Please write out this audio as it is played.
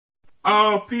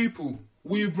Our people,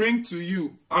 we bring to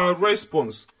you our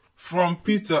response from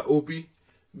Peter Obi,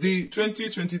 the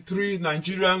 2023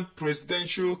 Nigerian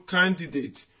presidential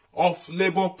candidate of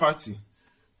Labour Party,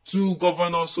 to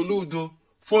Governor Soludo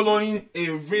following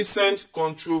a recent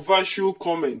controversial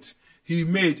comment he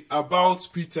made about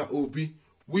Peter Obi,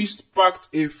 which sparked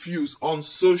a fuse on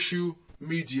social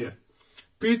media.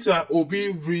 Peter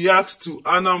Obi reacts to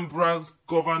Anambra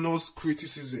governor's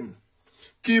criticism.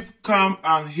 Keep calm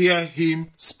and hear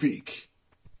him speak.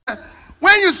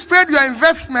 When you spread your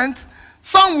investment,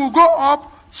 some will go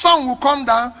up, some will come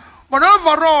down, but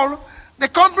overall, the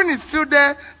company is still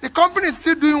there, the company is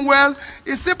still doing well,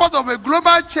 it's still part of a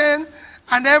global chain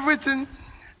and everything.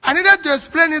 I needed to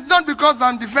explain it not because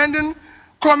I'm defending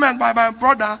comment by my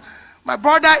brother. My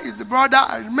brother is the brother,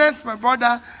 I remain my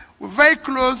brother, we're very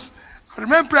close, I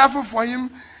remain prayerful for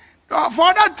him. For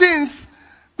other things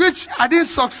which I didn't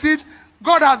succeed,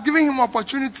 God has given him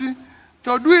opportunity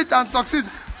to do it and succeed.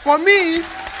 For me,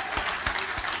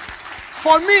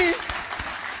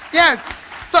 yes.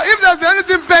 So if there's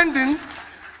anything pending,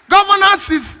 governance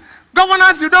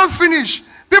you don't finish.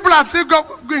 People are still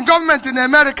in government in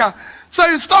America. So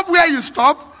you stop where you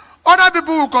stop, other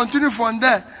people will continue from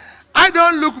there. I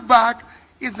don't look back.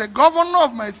 He's the governor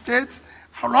of my state.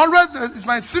 I'll always, he's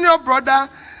my senior brother.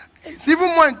 He's even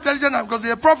more intelligent because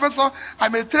he's a professor.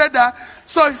 I'm a trader.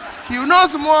 So he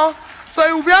knows more. So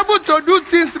he will be able to do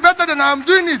things better than I'm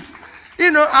doing it. You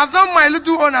know, I've done my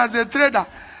little own as a trader.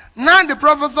 Now the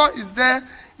professor is there.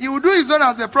 He will do his own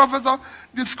as a professor.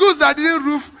 The schools that didn't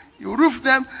roof, he will roof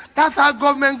them. That's how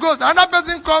government goes. Another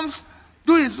person comes,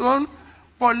 do his own.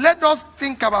 But let us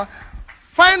think about,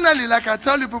 finally, like I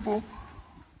tell you people,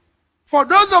 for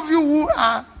those of you who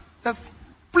are, just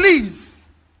please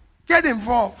get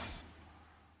involved.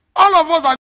 All of us are